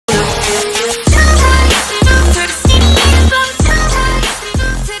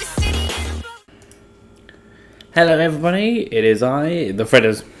Hello everybody, it is I, the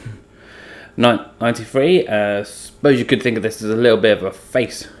Fredders 93. Suppose you could think of this as a little bit of a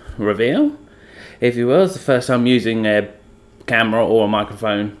face reveal, if you will. It's the first time using a camera or a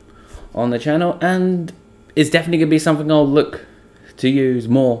microphone on the channel, and it's definitely going to be something I'll look to use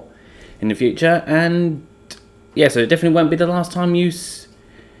more in the future. And yeah, so it definitely won't be the last time you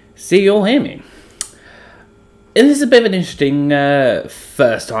see or hear me. And this is a bit of an interesting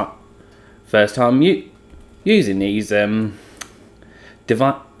first time using these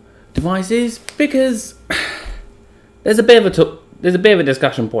devices, because there's a bit of a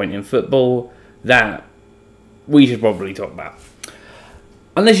discussion point in football that we should probably talk about.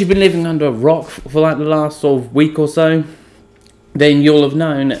 Unless you've been living under a rock for like the last sort of week or so, then you'll have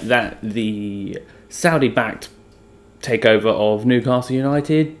known that the Saudi-backed takeover of Newcastle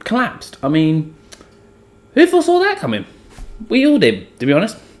United collapsed. I mean, who foresaw that coming? We all did, to be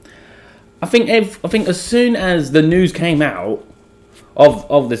honest. I think as soon as the news came out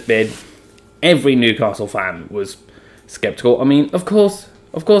of this bid, every Newcastle fan was skeptical. I mean, of course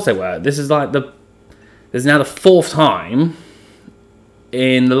they were. This is now the fourth time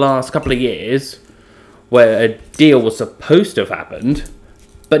in the last couple of years where a deal was supposed to have happened,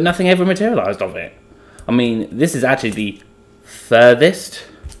 but nothing ever materialised of it. I mean, this is actually the furthest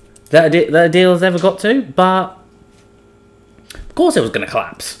that a deal has ever got to, but of course it was going to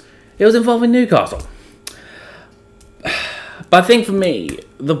collapse. It was involving Newcastle. But I think for me,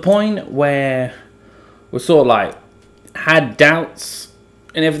 the point where we sort of like had doubts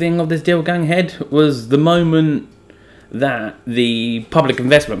and everything of this deal going ahead was the moment that the Public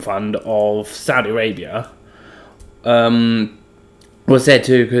Investment Fund of Saudi Arabia was said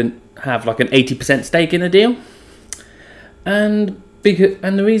to have like an 80% stake in the deal. And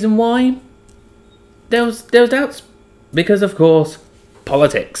the reason why there was doubts, because of course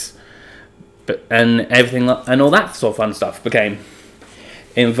politics and everything and all that sort of fun stuff became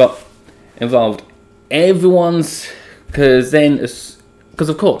involved. Everyone's because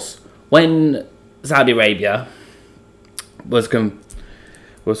of course when Saudi Arabia was sort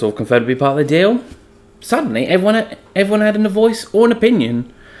of confirmed to be part of the deal, suddenly everyone had a voice or an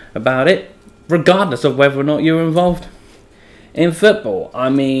opinion about it, regardless of whether or not you were involved in football. I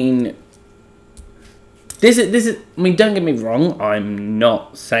mean, this is. I mean, don't get me wrong. I'm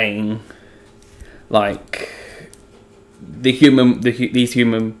not saying like these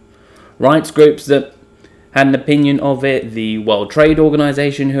human rights groups that had an opinion of it, the World Trade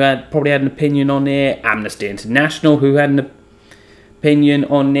Organization who probably had an opinion on it, Amnesty International who had an opinion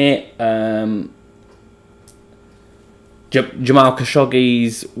on it, Jamal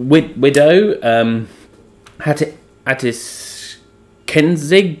Khashoggi's widow, Atis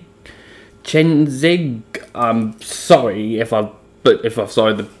Kenzig. I'm sorry if I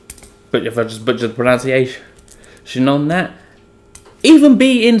just butchered the pronunciation on that. Even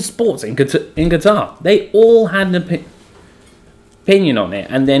be in sports in Qatar, they all had an opinion on it,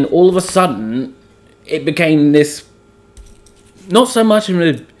 and then all of a sudden it became this, not so much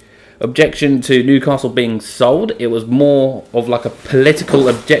an objection to Newcastle being sold, it was more of like a political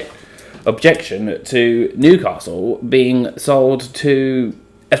objection to Newcastle being sold to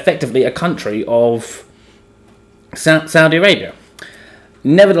effectively a country of Saudi Arabia.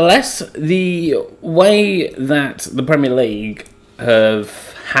 Nevertheless, the way that the Premier League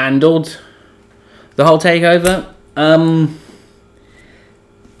have handled the whole takeover,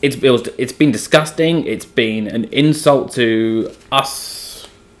 it's been disgusting. It's been an insult to us.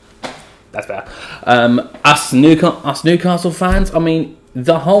 That's better. Us Newcastle fans. I mean,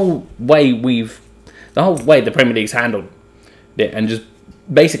 the whole way the Premier League's handled it and just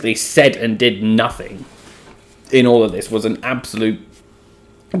basically said and did nothing in all of this was an absolute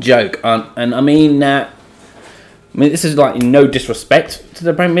joke. And I mean, this is like no disrespect to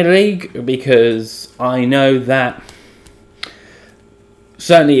the Premier League, because I know that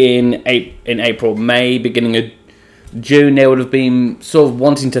certainly in April, May, beginning of June, they would have been sort of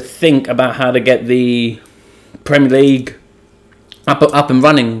wanting to think about how to get the Premier League up and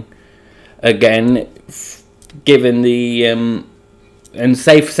running again, given the and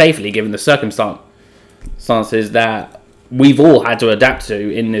safely given the circumstances that we've all had to adapt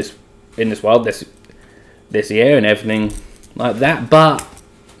to in this world this year and everything like that. But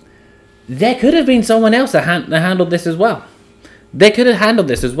there could have been someone else that handled this as well. They could have handled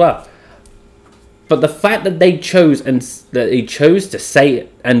this as well. But the fact that he chose to say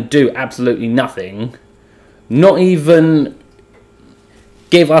and do absolutely nothing, not even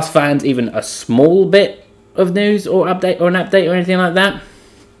give us fans even a small bit of news or an update or anything like that,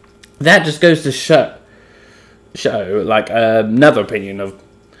 that just goes to show like another opinion of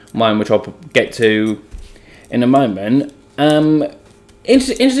mine, which I'll get to in a moment.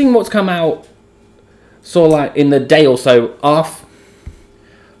 Interesting what's come out sort of like in the day or so after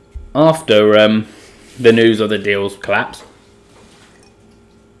the news of the deal's collapse,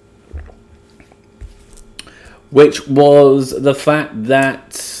 which was the fact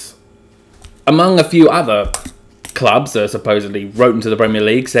that among a few other clubs that supposedly wrote into the Premier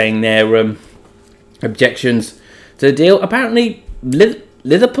League saying their objections to the deal, apparently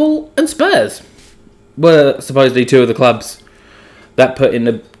Liverpool and Spurs were supposedly two of the clubs that put in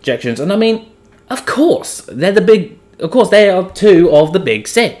objections. And I mean, of course, they are two of the big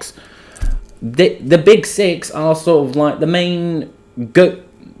six. The big six are sort of like the main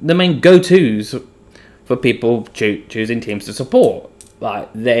go-tos for people choosing teams to support.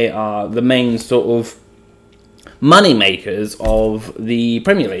 Like, they are the main sort of money makers of the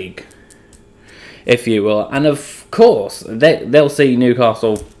Premier League, if you will. And of course, they'll see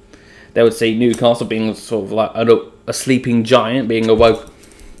Newcastle. They would see Newcastle being sort of like a sleeping giant, being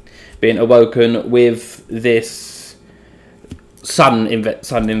awoken with this sudden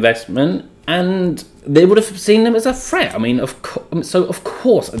investment, and they would have seen them as a threat. I mean, of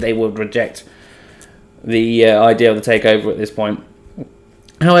course they would reject the idea of the takeover at this point.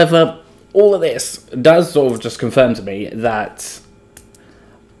 However, all of this does sort of just confirm to me that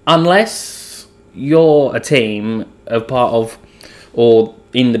unless you're a team of part of or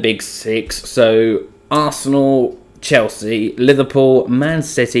in the big six, so Arsenal, Chelsea, Liverpool, Man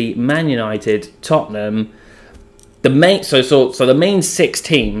City, Man United, Tottenham, the main six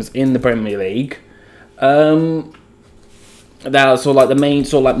teams in the Premier League, that are sort of like the main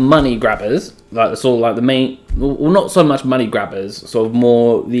sort of like money grabbers, like sort of like the main, well, not so much money grabbers, sort of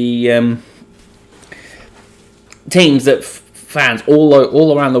more the teams that fans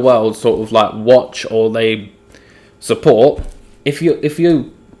all around the world sort of like watch or they support. If you're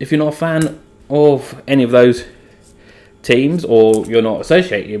not a fan of any of those teams, or you're not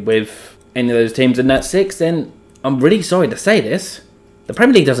associated with any of those teams in that six, then I'm really sorry to say this, the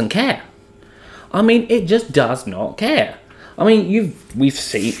Premier League doesn't care. I mean, it just does not care. I mean, we've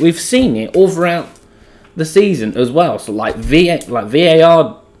seen it all throughout the season as well. So like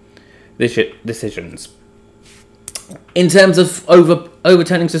VAR decisions in terms of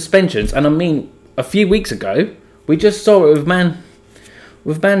overturning suspensions, and I mean, a few weeks ago we just saw it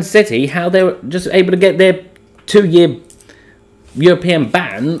with Man City, how they were just able to get their 2-year European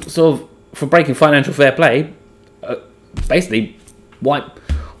ban sort of for breaking financial fair play basically wiped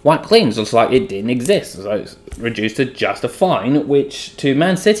clean, just like it didn't exist. So it's reduced to just a fine, which to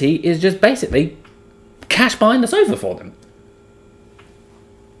Man City is just basically cash behind the sofa for them.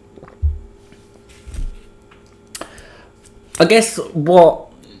 I guess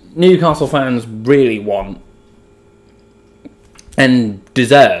what Newcastle fans really want and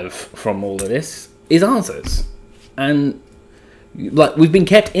deserve from all of this is answers. And like, we've been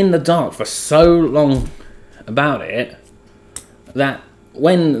kept in the dark for so long about it that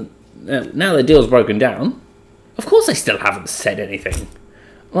when now the deal's broken down, of course they still haven't said anything.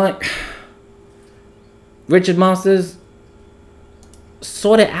 Like, Richard Masters,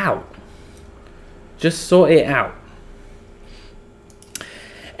 sort it out. Just sort it out.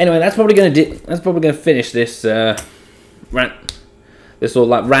 Anyway, that's probably going to finish this rant. This sort of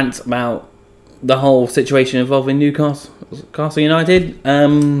like rant about the whole situation involving Newcastle United.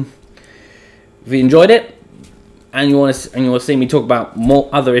 If you enjoyed it and you want to see me talk about more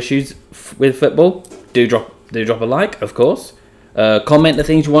other issues with football, do drop a like, of course. Comment the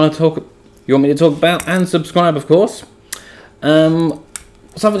things you want me to talk about, and subscribe, of course.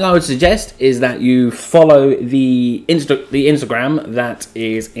 Something I would suggest is that you follow the Instagram that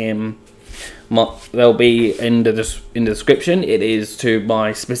is in they'll be in the description. It is to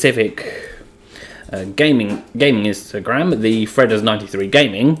my specific gaming Instagram, the Fredders93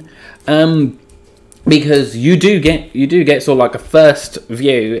 Gaming, because you do get sort of like a first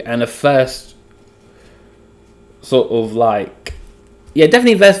view and a first sort of like, yeah,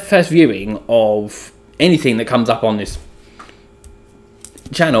 definitely first viewing of anything that comes up on this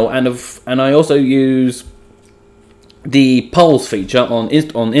channel, and I also use the polls feature on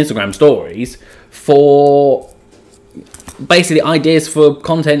Instagram stories for basically ideas for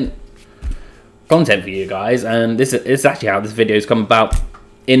content for you guys, and this is actually how this video's come about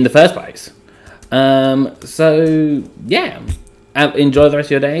in the first place. So yeah, enjoy the rest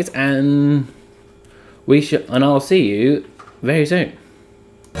of your days, and I'll see you very soon.